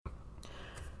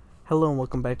Hello and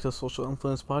welcome back to the Social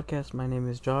Influence Podcast. My name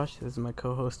is Josh. This is my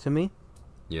co-host Timmy.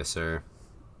 Yes, sir.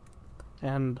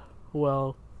 And,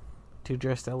 well, to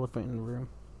address the elephant in the room.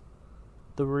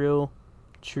 The real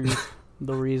truth,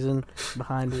 the reason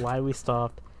behind why we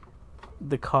stopped,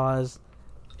 the cause,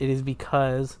 it is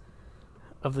because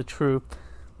of the truth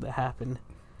that happened.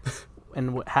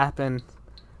 And what happened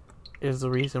is the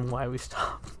reason why we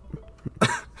stopped.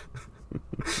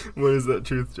 What is that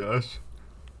truth, Josh?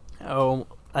 Oh,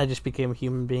 I just became a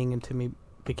human being and Timmy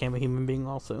became a human being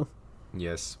also.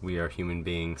 Yes, we are human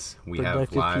beings. We Productive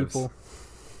have lives. people.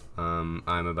 I'm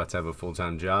about to have a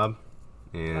full-time job,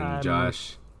 and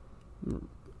Josh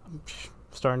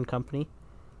Starting company.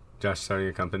 starting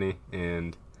a company,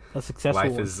 and A successful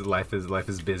life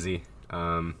is busy.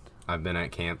 I've been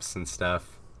at camps and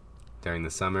stuff during the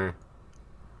summer,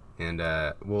 and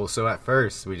so at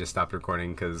first we just stopped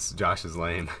recording because Josh is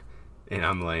lame, and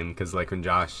I'm lame because like when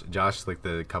Josh like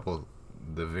the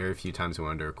very few times we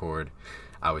wanted to record,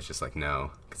 I was just like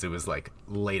no, because it was like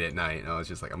late at night, and I was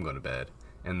just like I'm going to bed.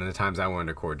 And then the times I wanted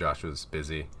to record, Josh was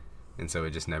busy, and so it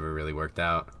just never really worked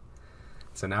out.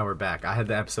 So now we're back. I had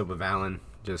the episode with Alan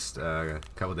just a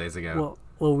couple days ago.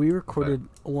 Well, we recorded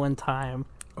one time.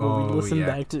 We listened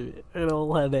back to it. It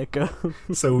all had echo.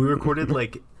 So we recorded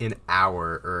like an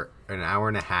hour or an hour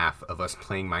and a half of us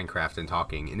playing Minecraft and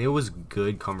talking, and it was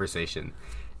good conversation,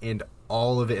 and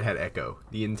all of it had echo.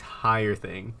 The entire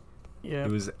thing. Yeah.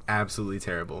 It was absolutely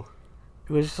terrible.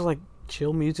 It was just like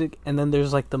chill music, and then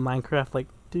there's like the Minecraft like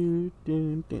do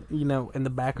in the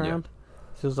background.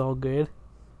 Yeah. So it was all good.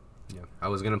 Yeah, I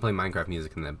was gonna play Minecraft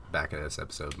music in the back of this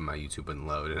episode, but my YouTube wouldn't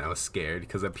load, and I was scared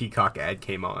because a Peacock ad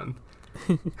came on,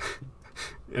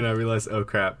 and I realized, oh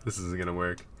crap, this isn't gonna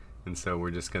work, and so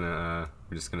we're gonna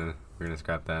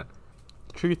scrap that.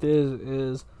 The truth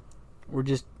is we're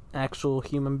just actual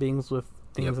human beings with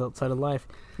things outside of life.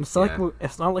 It's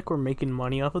not like we're making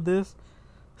money off of this,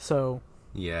 so.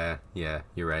 Yeah, you're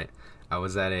right. I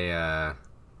was at a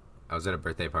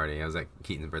birthday party. I was at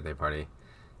Keaton's birthday party.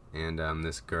 And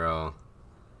this girl,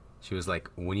 she was like,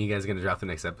 when are you guys going to drop the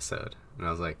next episode? And I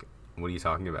was like, what are you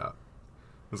talking about?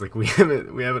 I was like, we haven't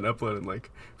uploaded in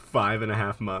like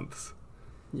 5.5 months.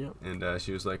 Yep. And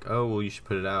she was like, oh, well, you should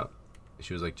put it out.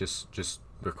 She was like, just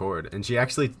record. And she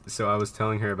actually, so I was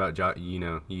telling her about, you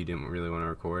didn't really want to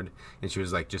record. And she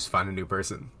was like, just find a new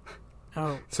person.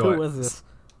 Oh, so who was this?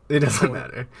 It doesn't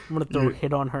matter. I'm going to throw a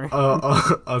hit on her.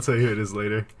 I'll tell you who it is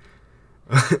later.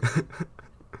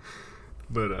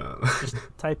 But just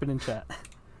type it in chat.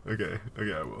 Okay,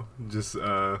 I will. Just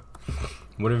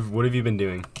what have you been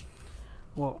doing?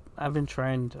 Well, I've been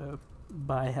trying to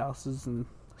buy houses and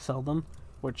sell them,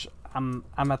 which I'm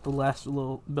at the last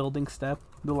little building step.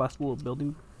 The last little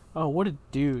building. Oh, what a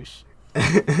douche!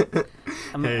 Leave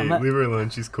her alone.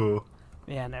 She's cool.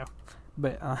 Yeah, I know,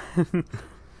 but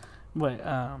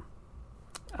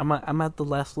I'm at the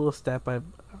last little step.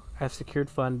 I've secured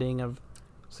funding. I've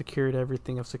secured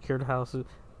everything. I've secured houses.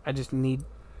 I just need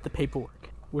the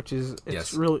paperwork, which is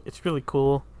it's really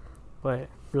cool, but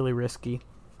really risky.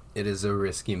 It is a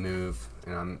risky move,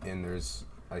 and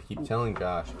I keep telling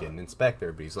Josh get an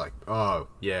inspector, but he's like, oh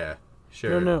yeah,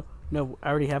 sure. No. I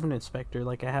already have an inspector.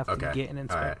 Like I have to get an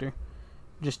inspector.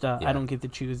 Right. Just I don't get to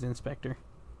choose the inspector.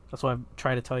 That's why I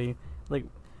try to tell you. Like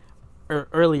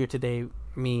earlier today,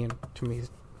 me and Tommy's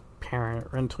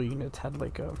parent rental units had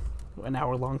like an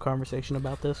hour-long conversation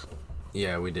about this.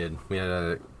 Yeah, we did. We had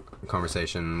a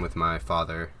conversation with my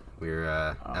father. We were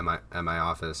at my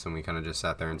office, and we kind of just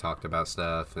sat there and talked about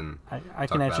stuff. And I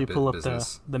can actually pull up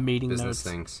the meeting business notes.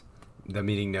 Things. The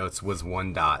meeting notes was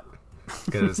one dot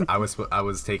because I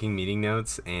was taking meeting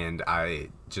notes, and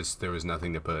there was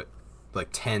nothing to put.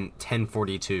 Like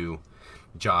 10:42,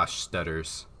 Josh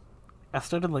stutters. I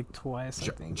stuttered like twice.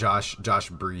 I think. Josh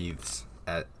breathes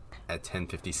at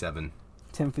 10:57.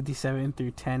 10:57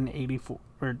 through 10:84.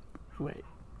 Or wait.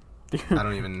 I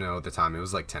don't even know the time. It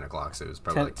was like 10 o'clock, so it was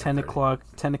probably 10 o'clock.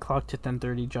 10 o'clock to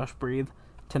 10:30. Josh breathed.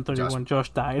 10:31. Josh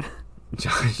died.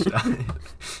 Josh died.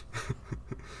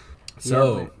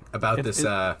 So about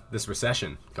this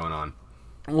recession going on.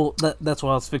 Well, that's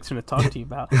what I was fixing to talk to you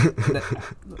about.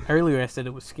 Earlier, I said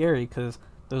it was scary because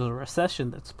there's a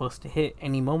recession that's supposed to hit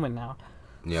any moment now.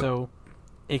 Yep. So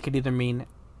it could either mean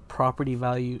property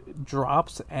value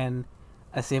drops and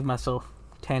I save myself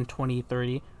 10, 20,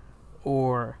 30,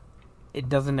 or it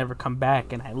doesn't ever come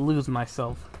back and I lose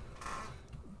myself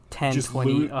 10, just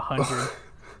 20, 100,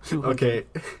 200. Okay,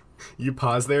 you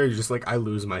pause there. You're just like, I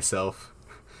lose myself.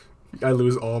 I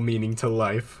lose all meaning to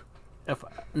life.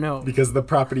 No. Because the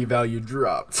property value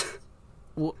dropped.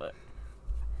 Well,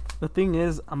 the thing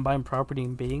is, I'm buying property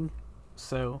in Bing,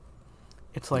 so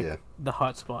It's like Yeah. the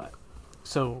hot spot.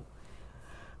 So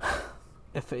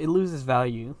if it loses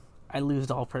value, I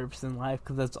lose all purpose in life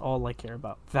because that's all I care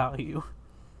about. Value.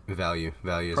 Value is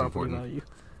Property important. value.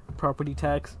 Property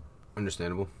tax.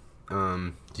 Understandable.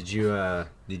 Did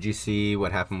you see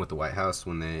what happened with the White House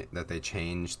when they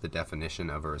changed the definition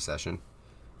of a recession?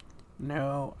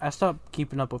 No, I stopped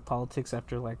keeping up with politics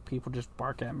after like people just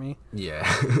bark at me. Yeah.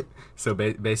 So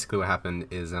basically, what happened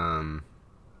is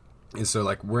so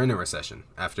like we're in a recession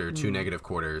after two negative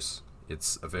quarters.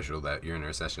 It's official that you're in a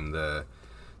recession. The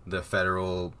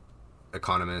federal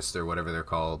economists or whatever they're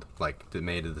called they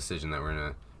made a decision that we're in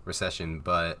a recession,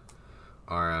 but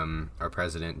our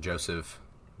president Joseph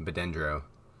Badendro,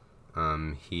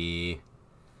 he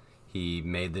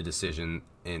made the decision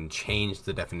and changed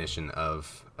the definition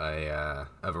of a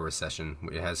recession.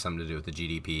 It has something to do with the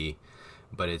GDP,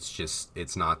 but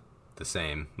it's not the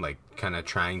same. Like kind of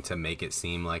trying to make it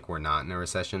seem like we're not in a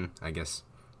recession. I guess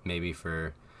maybe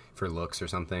for looks or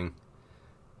something.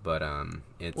 But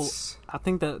it's. Well, I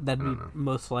think that'd be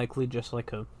most likely just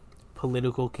like a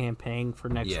political campaign for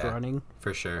next running.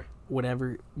 For sure.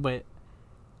 Whatever, but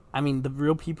I mean the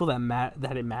real people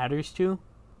that it matters to,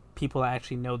 people that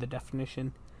actually know the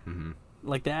definition. Mm-hmm.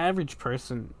 Like the average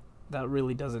person, that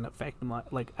really doesn't affect them.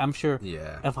 Like I'm sure,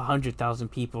 if 100,000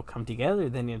 people come together,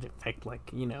 then it'd affect a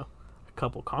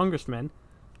couple congressmen,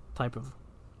 type of.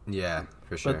 Yeah,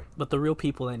 for sure. But the real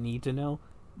people that need to know,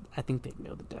 I think they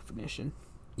know the definition.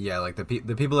 Yeah, like the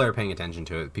people that are paying attention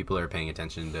to it, people that are paying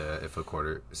attention to if a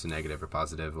quarter is negative or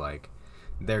positive, like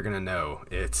they're gonna know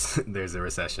there's a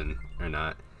recession or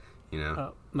not.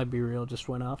 My Be Real just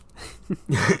went off.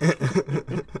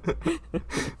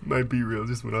 My Be Real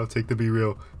just went off. Take the Be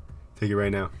Real. Take it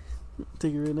right now.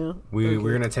 Take it right now.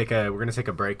 We're gonna take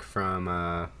a break from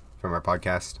our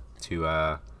podcast to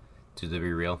the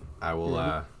Be Real.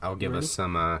 I'll give us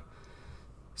some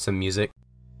music.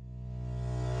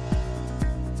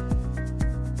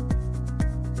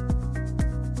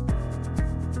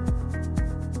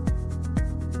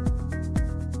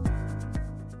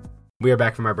 We are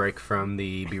back from our break from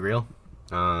the Be Real.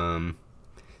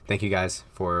 Thank you guys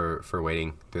for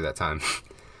waiting through that time.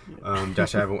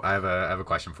 Josh, I have a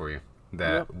question for you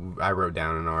that I wrote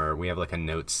down in we have like a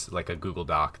notes, like a Google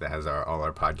Doc that has all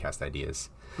our podcast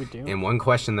ideas. We do. And one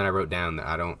question that I wrote down that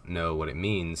I don't know what it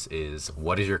means is,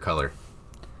 what is your color?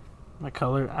 My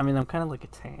color? I mean, I'm kind of like a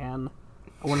tan.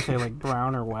 I wouldn't say like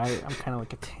brown or white. I'm kind of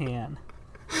like a tan.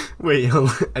 Wait,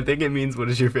 I think it means, what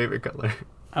is your favorite color?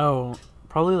 Oh,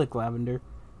 probably like lavender.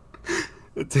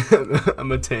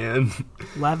 I'm a tan.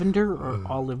 Lavender or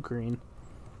olive green?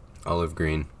 Olive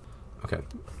green. Okay,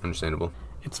 understandable.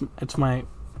 It's my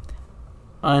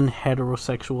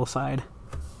unheterosexual side.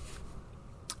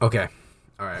 Okay,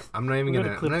 all right. I'm not even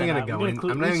gonna go in.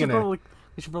 I'm not even gonna. We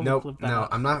should probably clip that out.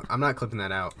 I'm not clipping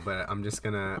that out. But I'm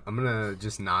gonna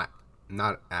just not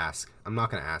ask. I'm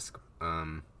not gonna ask.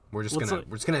 We're just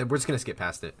gonna skip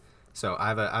past it. So I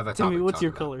have a topic. Tell me, what's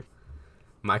your color?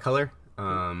 My color?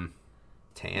 Tan.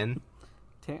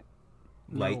 Tan.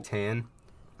 Light tan.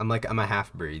 I'm a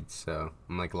half breed, so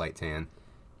I'm like light tan.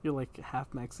 You're like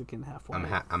half Mexican, half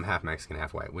white. I'm half Mexican,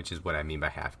 half white, which is what I mean by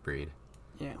half breed.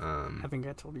 Yeah. I think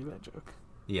I told you that joke.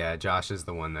 Yeah, Josh is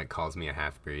the one that calls me a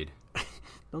half breed.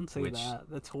 Don't say that.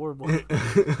 That's horrible.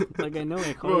 Like, I know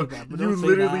I called you that, but don't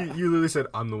say that. You literally said,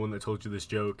 I'm the one that told you this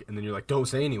joke, and then you're like, don't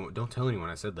tell anyone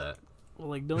I said that. Well,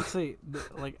 like, don't say,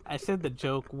 like, I said the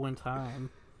joke one time,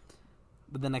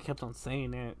 but then I kept on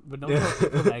saying it. But don't tell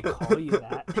people that I call you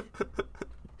that.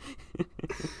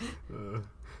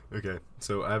 Okay,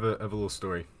 so I have a little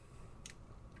story.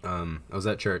 I was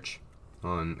at church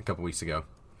a couple weeks ago,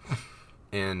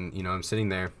 and I'm sitting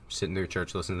through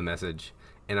church, listening to the message,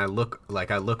 and I look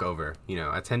over.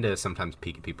 I tend to sometimes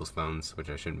peek at people's phones, which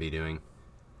I shouldn't be doing,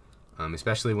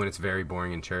 especially when it's very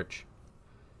boring in church.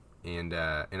 And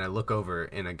I look over,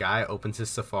 and a guy opens his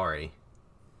Safari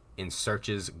and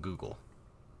searches Google,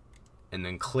 and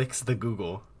then clicks the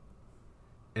Google,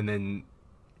 and then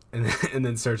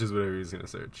searches whatever he's gonna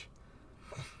search.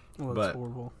 Well, that's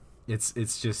horrible.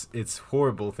 It's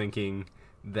horrible thinking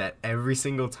that every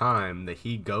single time that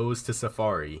he goes to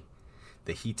Safari,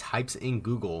 that he types in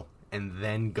Google and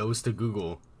then goes to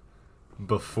Google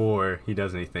before he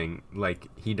does anything. Like,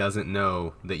 he doesn't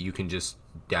know that you can just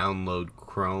download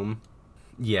Chrome.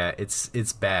 Yeah,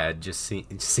 it's bad just seeing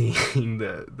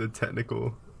the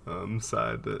technical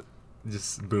side that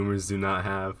just boomers do not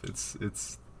have.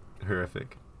 It's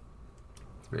horrific.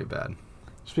 It's very bad.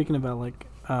 Speaking about like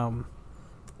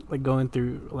going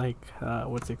through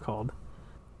what's it called?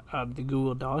 The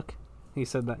Google Doc. He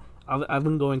said that I've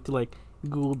been going through like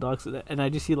Google Docs, and I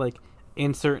just see like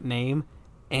insert name,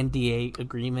 NDA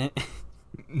agreement.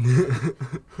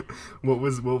 What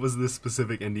was this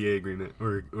specific NDA agreement,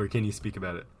 or can you speak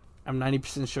about it? I'm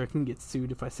 90% sure I can get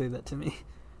sued if I say that to me.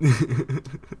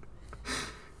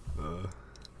 Okay.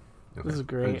 This is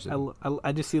great.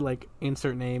 I just see like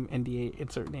insert name NDA,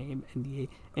 insert name NDA,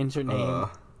 insert name,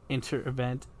 insert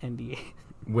event NDA.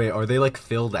 Wait, are they like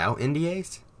filled out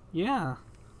NDAs? Yeah.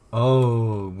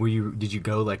 Oh, did you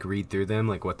go like read through them,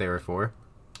 like what they were for?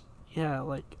 Yeah,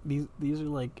 like these are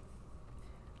like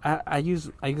I use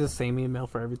the same email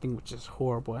for everything, which is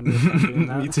horrible. I need to stop doing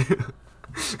that. Me too.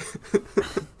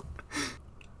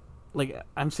 Like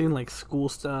I'm seeing like school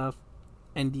stuff,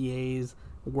 NDAs,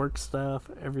 work stuff,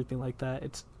 everything like that.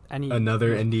 It's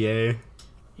another NDA.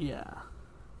 Yeah.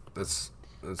 That's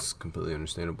completely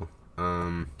understandable.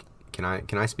 Can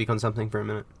I speak on something for a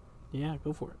minute? Yeah,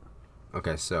 go for it.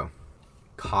 Okay, so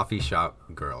coffee shop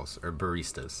girls or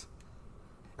baristas.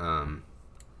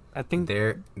 I think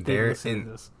there's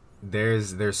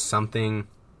something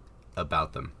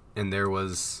about them. And there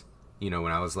was, when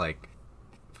I was like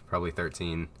probably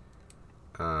 13,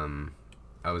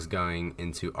 I was going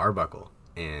into Arbuckle,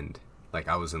 and like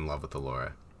I was in love with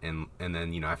Alora, and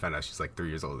then I found out she's like 3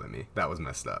 years older than me. That was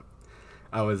messed up.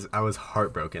 I was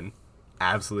heartbroken,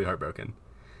 absolutely heartbroken.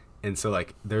 And so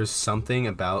like there's something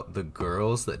about the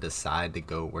girls that decide to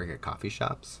go work at coffee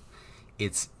shops.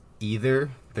 It's either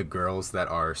the girls that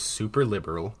are super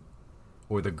liberal,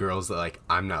 or the girls that like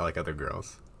I'm not like other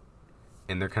girls,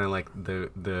 and they're kind of like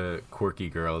the quirky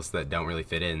girls that don't really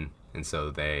fit in, and so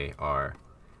they are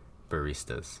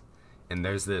baristas. And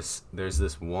there's this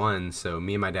one. So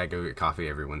me and my dad go get coffee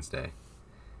every Wednesday,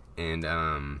 and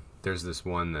there's this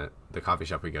one that the coffee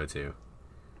shop we go to,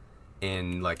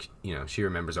 and like she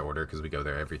remembers our order because we go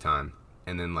there every time.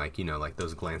 And then like like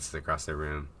those glances across their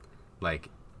room, like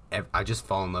I just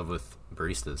fall in love with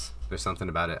baristas. There's something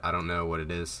about it. I don't know what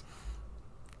it is.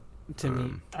 To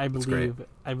me, I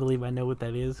believe I know what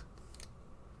that is.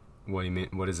 What do you mean?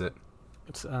 What is it?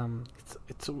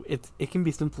 It can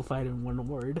be simplified in one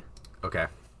word. Okay.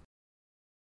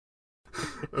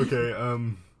 Okay.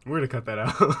 We're gonna cut that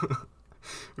out.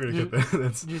 We're gonna cut that.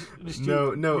 That's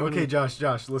no. Okay, Josh.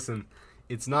 Listen,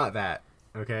 it's not that.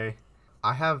 Okay.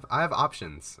 I have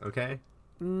options. Okay.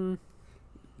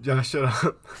 Josh, shut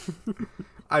up.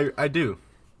 I do,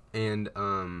 and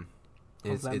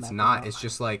it's not. It's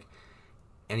just like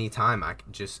anytime I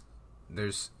just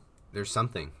there's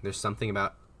something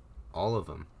about all of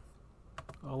them.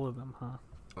 All of them, huh?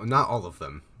 Well, not all of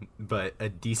them, but a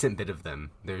decent bit of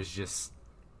them. There's just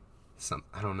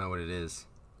I don't know what it is.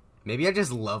 Maybe I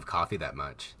just love coffee that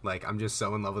much. Like I'm just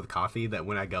so in love with coffee that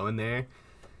when I go in there,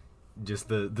 just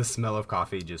the smell of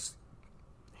coffee just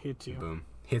hits you. Boom.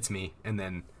 Hits me, and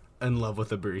then in love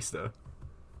with a barista.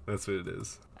 That's what it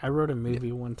is. I wrote a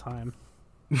movie one time.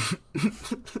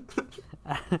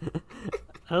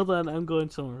 Hold on, I'm going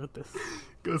somewhere with this.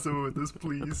 Go somewhere with this,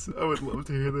 please. I would love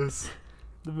to hear this.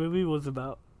 The movie was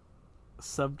about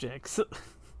subjects.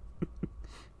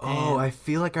 I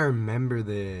feel like I remember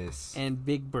this. And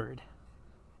Big Bird.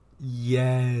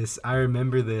 Yes, I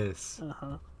remember this.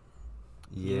 Uh-huh.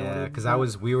 Yeah,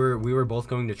 because we were both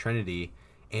going to Trinity,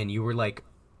 and you were like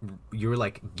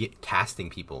casting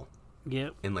people.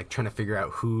 Yep. And like trying to figure out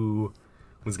who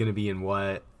was gonna be in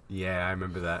what. Yeah, I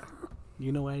remember that.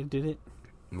 You know why I did it?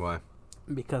 Why?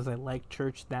 Because I like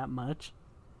church that much.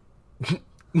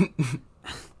 Go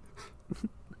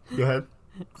ahead.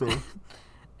 Cool.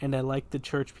 And I like the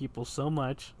church people so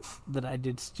much that I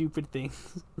did stupid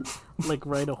things, like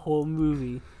write a whole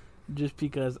movie, just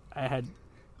because I had.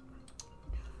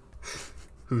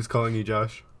 Who's calling you,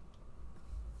 Josh?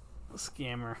 A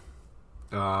scammer.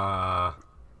 Scammer.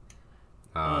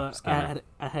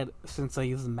 I had since I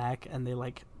use Mac and they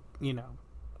like, they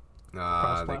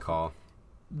call.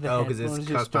 Because it's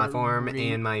cross-platform,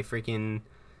 and my freaking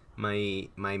my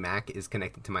Mac is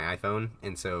connected to my iPhone,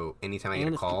 and so anytime I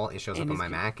get a call, it shows up on my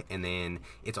Mac, and then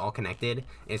it's all connected.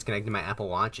 It's connected to my Apple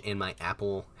Watch and my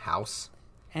Apple House,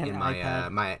 and my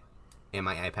iPad, my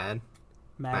iPad,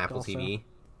 Mac my Apple also. TV.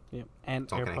 Yep, and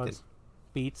it's all AirPods, connected.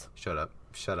 Beats. Shut up!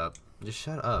 Just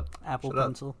shut up. Apple shut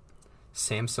Pencil. Up.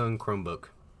 Samsung Chromebook.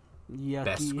 Yucky.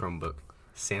 Best Chromebook.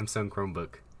 Samsung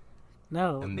Chromebook.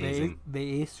 No, amazing.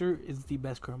 The Acer is the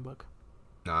best Chromebook.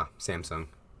 Nah, Samsung.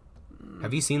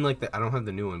 Have you seen I don't have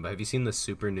the new one, but have you seen the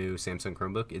super new Samsung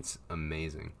Chromebook? It's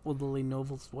amazing. Well, the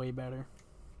Lenovo's way better.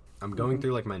 I'm going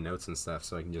through like my notes and stuff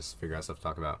so I can just figure out stuff to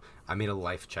talk about. I made a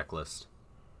life checklist.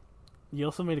 You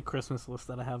also made a Christmas list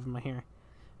that I have in my hair.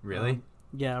 Really?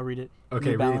 Yeah, I'll read it.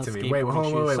 Okay, read it to me. Wait,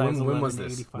 hold on, wait. When was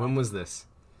this? When was this?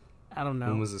 I don't know.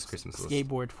 When was this Christmas list?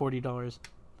 Skateboard, $40.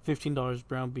 $15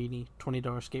 brown beanie, $20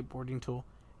 skateboarding tool,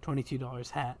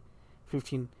 $22 hat,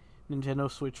 15 Nintendo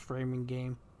Switch framing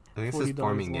game, I think it says $40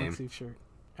 farming long game. sleeve shirt.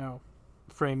 Oh,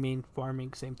 framing,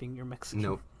 farming, same thing. You're Mexican.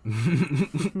 Nope.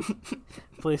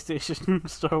 PlayStation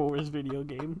Star Wars video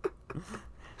game.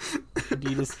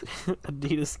 Adidas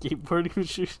skateboarding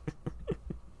shoes.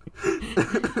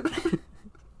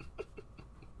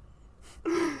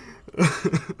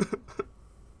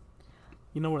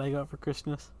 You know what I got for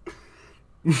Christmas?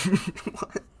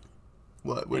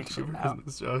 What? What did you get for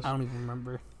Christmas, Josh? I don't even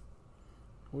remember.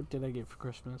 What did I get for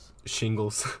Christmas?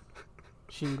 Shingles.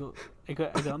 Shingle. I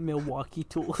got Milwaukee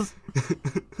tools.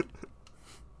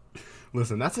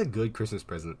 Listen, that's a good Christmas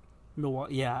present.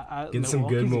 Milwaukee. Yeah. Getting some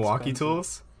good Milwaukee expensive.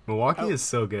 tools. Milwaukee Oh. is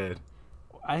so good.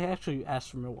 I actually asked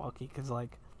for Milwaukee because,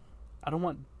 like, I don't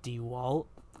want DeWalt.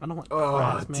 I don't want Oh,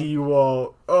 Craftsman.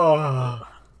 D-Wall. Oh.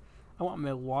 I want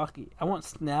Milwaukee. I want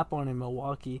Snap-on in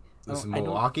Milwaukee. This is I don't-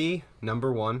 Milwaukee,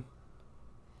 number 1.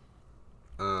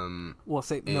 Well,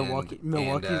 say And, Milwaukee. and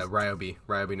Milwaukee's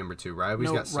Ryobi number 2. Ryobi's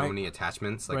No, got so many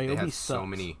attachments. Like they Ryobi have so sucks.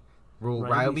 many. Well, Ryobi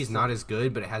Ryobi's not sucks. as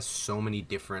good, but it has so many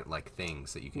different like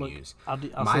things that you can Look, use. I'll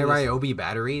My say this. Ryobi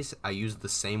batteries, I use the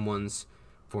same ones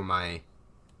for my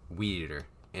weed eater,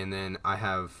 and then I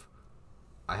have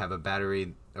a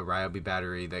Ryobi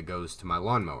battery that goes to my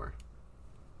lawnmower,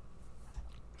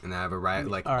 and I have a all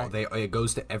right. it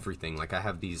goes to everything. Like I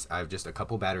have just a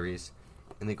couple batteries,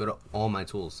 and they go to all my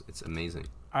tools. It's amazing.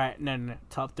 All right, no.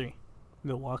 Top 3: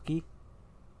 Milwaukee,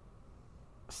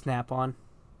 Snap-on,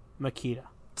 Makita.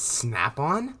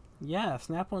 Snap-on? Yeah,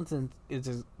 Snap-on's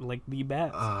is like the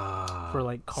best for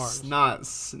like cars. It's not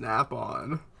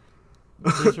Snap-on.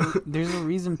 There's a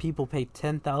reason people pay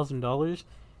 $10,000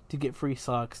 to get free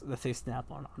socks that say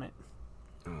Snap-on on it.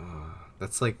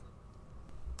 It's like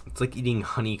eating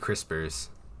Honey Crispers.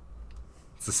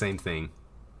 It's the same thing.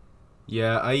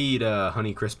 Yeah, I eat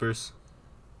Honey Crispers.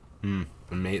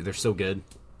 They're so good.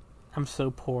 I'm so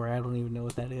poor, I don't even know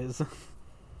what that is.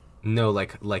 No,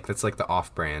 like that's like the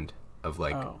off-brand of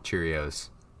like Oh. Cheerios.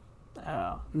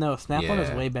 No, Snap-on is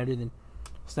Yeah. way better than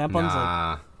Snap-on's like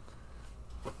Nah.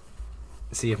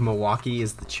 See, if Milwaukee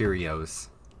is the Cheerios,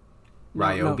 No,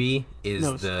 Ryobi is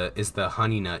no. the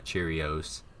Honey Nut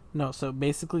Cheerios. no. So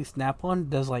basically, Snap-on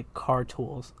does like car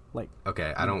tools, like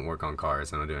Okay, I don't work on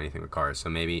cars. I don't do anything with cars, so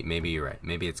maybe you're right.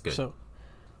 Maybe it's good. so.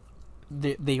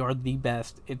 They are the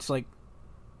best. It's like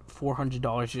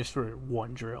 $400 just for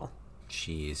one drill.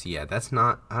 Jeez, yeah, that's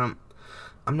not. I'm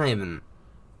not even.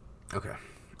 Okay,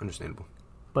 understandable.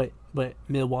 But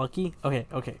Milwaukee,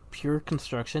 okay, pure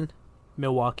construction,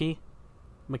 Milwaukee,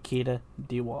 Makita,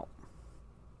 DeWalt.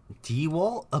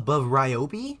 DeWalt above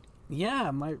Ryobi?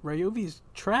 Yeah, my Ryobi's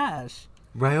trash.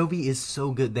 Ryobi is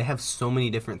so good. They have so many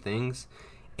different things,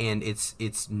 and it's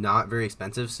not very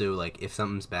expensive. So like, if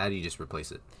something's bad, you just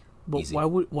replace it. But Easy.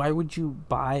 why would you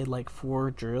buy like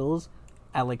 4 drills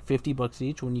at like $50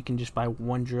 each when you can just buy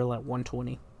one drill at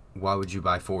 $120? Why would you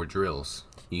buy 4 drills?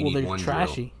 You Well, need they're one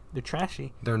trashy. drill. They're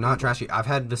trashy. They're not trashy. I've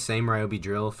had the same Ryobi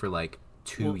drill for like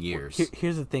 2 Well, years.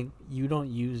 Here's the thing: you don't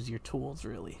use your tools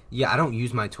really. Yeah, I don't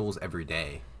use my tools every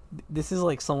day, This is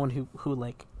like someone who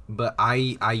like. but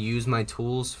I use my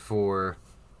tools for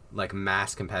like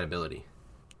mass compatibility.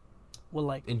 Well,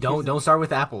 like And here's don't start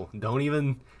with Apple. Don't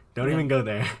even go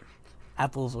there.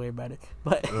 Apple's way better,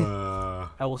 but I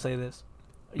will say this: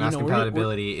 Mass we're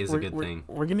compatibility is a good we're- thing.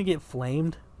 We're gonna get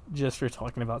flamed just for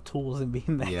talking about tools and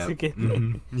being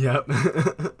Mexican. Yep.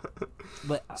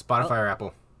 But Spotify or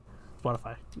Apple?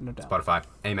 Spotify, no doubt. Spotify.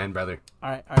 Amen, brother.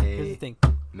 All right. Here's the thing: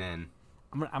 Man.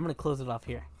 I'm gonna close it off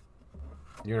here.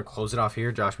 You're gonna close it off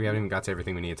here, Josh. We haven't even got to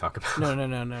everything we need to talk about.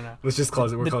 No. Let's just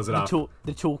close it. We'll close it off.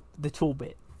 The tool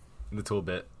bit. The tool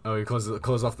bit. Oh, you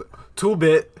close off the tool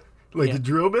bit, like Yeah. the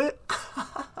drill bit.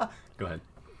 Go ahead.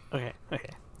 Okay.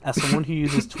 As someone who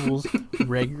uses tools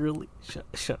regularly, shut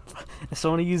up. As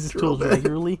someone who uses Drill tools bit.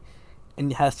 regularly,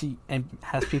 and has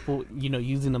people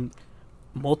using them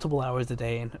multiple hours a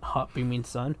day in hot beaming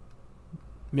sun,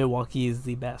 Milwaukee is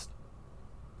the best.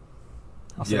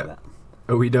 I'll say Yeah. that.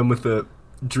 Are we done with the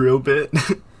drill bit?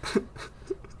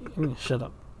 Shut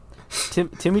up.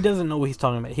 Timmy doesn't know what he's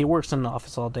talking about. He works in the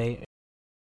office all day.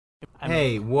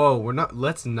 Hey, whoa,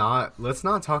 let's not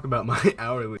talk about my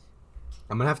hourly.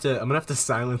 I'm gonna have to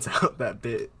silence out that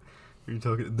bit. You're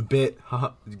talking the bit,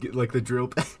 like the drill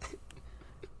bit.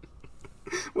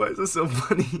 Why is this so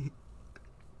funny?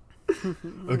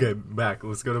 Okay, back.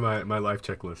 Let's go to my life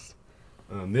checklist.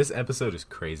 This episode is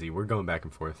crazy. We're going back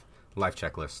and forth. Life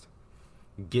checklist.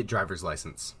 Get driver's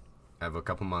license. I have a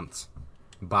couple months.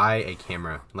 Buy a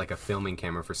camera, like a filming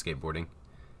camera for skateboarding.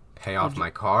 Pay off my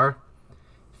car.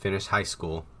 Finish high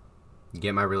school.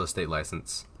 get my real estate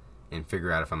license, and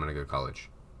figure out if I'm going to go to college.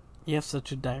 You have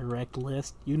such a direct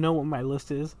list. You know what my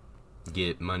list is?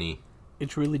 Get money.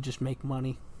 It's really just make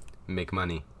money. Make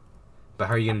money. But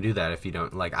how are you going to do that if you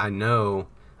don't? Like, I know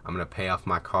I'm going to pay off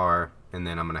my car, and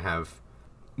then I'm going to have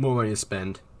more money to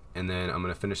spend, and then I'm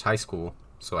going to finish high school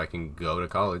so I can go to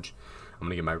college. I'm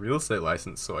going to get my real estate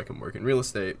license so I can work in real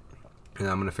estate. And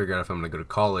I'm going to figure out if I'm going to go to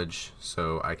college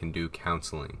so I can do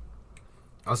counseling.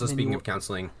 Also, speaking of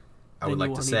counseling, I would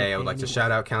like to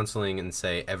shout out counseling and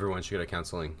say everyone should go to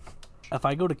counseling. If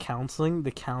I go to counseling,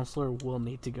 the counselor will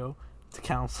need to go to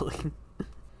counseling.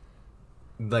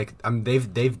 Like,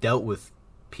 they've dealt with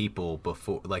people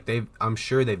before. Like, I'm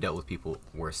sure they've dealt with people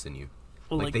worse than you.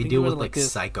 Well, like they deal with like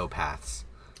psychopaths.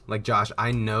 Like, Josh,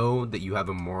 I know that you have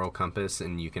a moral compass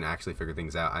and you can actually figure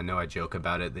things out. I know I joke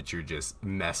about it that you're just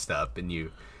messed up and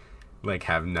you like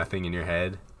have nothing in your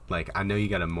head. Like, I know you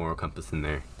got a moral compass in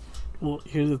there. Well,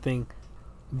 here's the thing.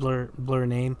 Blur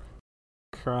name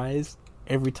cries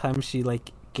every time she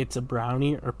like gets a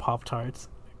brownie or Pop-Tarts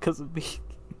because of me.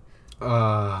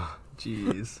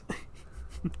 Jeez.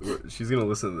 She's gonna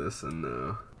listen to this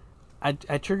and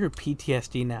I trigger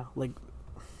PTSD now. Like,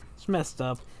 it's messed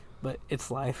up, but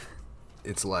it's life.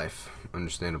 It's life.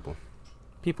 Understandable.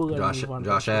 People gotta move on.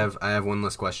 Josh, I have one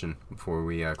last question before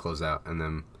we close out, and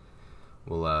then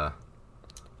we'll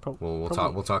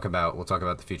talk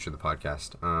about the future of the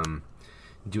podcast.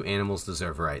 Do animals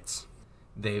deserve rights?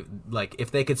 They, like,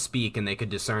 if they could speak and they could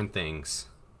discern things,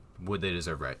 would they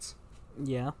deserve rights?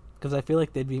 Yeah, because I feel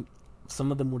like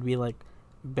some of them would be like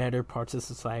better parts of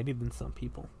society than some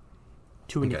people,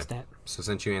 to an extent. So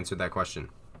since you answered that question,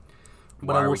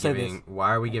 but why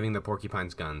are we giving the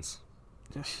porcupines guns?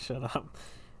 Just shut up.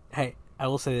 Hey, I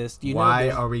will say this. Why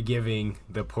are we giving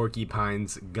the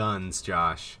porcupines guns,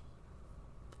 Josh?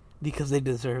 Because they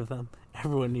deserve them.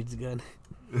 Everyone needs a gun.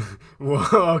 Well,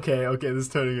 okay. This is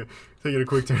taking a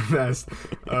quick turn fast.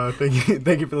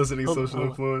 Thank you for listening to Social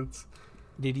Influence.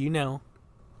 Did you know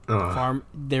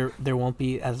there won't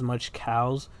be as much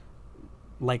cows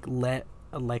like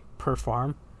per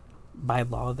farm by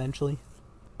law eventually?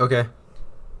 Okay.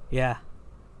 Yeah.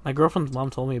 My girlfriend's mom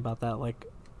told me about that. Like,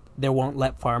 they won't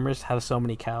let farmers have so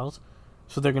many cows,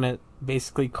 so they're gonna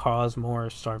basically cause more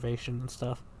starvation and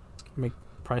stuff, make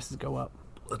prices go up.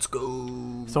 Let's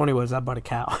go. So anyways, I bought a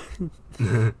cow.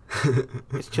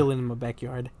 It's chilling in my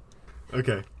backyard.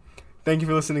 Okay. Thank you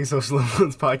for listening to Social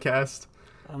Influence Podcast.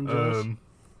 I'm Josh.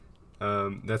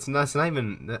 That's not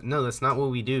even... No, that's not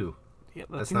what we do. Yeah,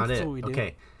 that's not it. What we do.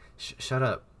 Okay. Shut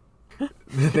up.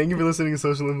 Thank you for listening to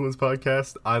Social Influence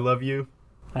Podcast. I love you.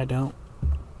 I don't.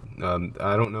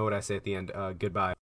 I don't know what I say at the end. Goodbye.